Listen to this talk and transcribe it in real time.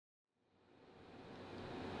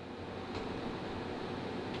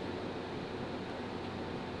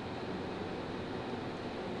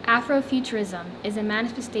Afrofuturism is a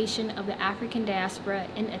manifestation of the African diaspora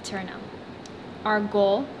in Eternum. Our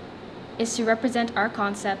goal is to represent our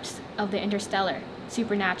concepts of the interstellar,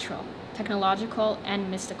 supernatural, technological,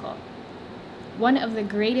 and mystical. One of the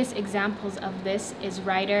greatest examples of this is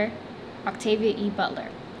writer Ocatvia E. Butler,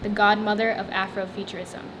 the godmother of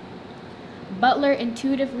Afrofuturism. Butler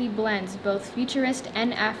intuitively blends both futurist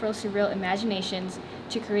and Afro-surreal imaginations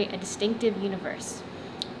to create a distinctive universe.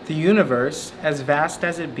 The universe, as vast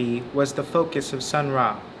as it be, was the focus of Sun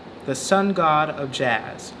Ra, the sun god of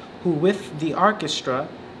jazz, who with the orchestra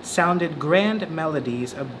sounded grand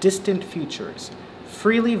melodies of distant futures,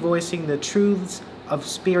 freely voicing the truths of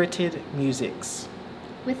spirited musics.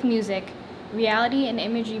 With music, reality and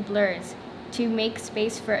imagery blurs to make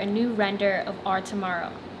space for a new render of our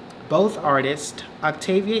tomorrow. Both artists,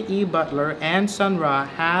 Ocatvia E. Butler and Sun Ra,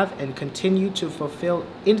 have and continue to fulfill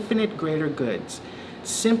infinite greater goods,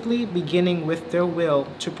 simply beginning with their will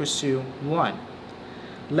to pursue one.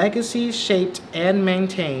 Legacies shaped and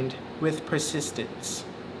maintained with persistence.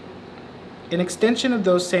 In extension of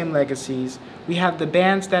those same legacies, we have the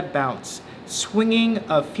bands that bounce, swinging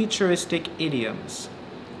of futuristic idioms.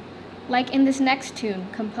 Like in this next tune,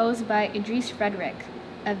 composed by Idris Frederick,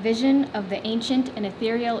 a vision of the ancient and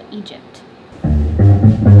ethereal Egypt.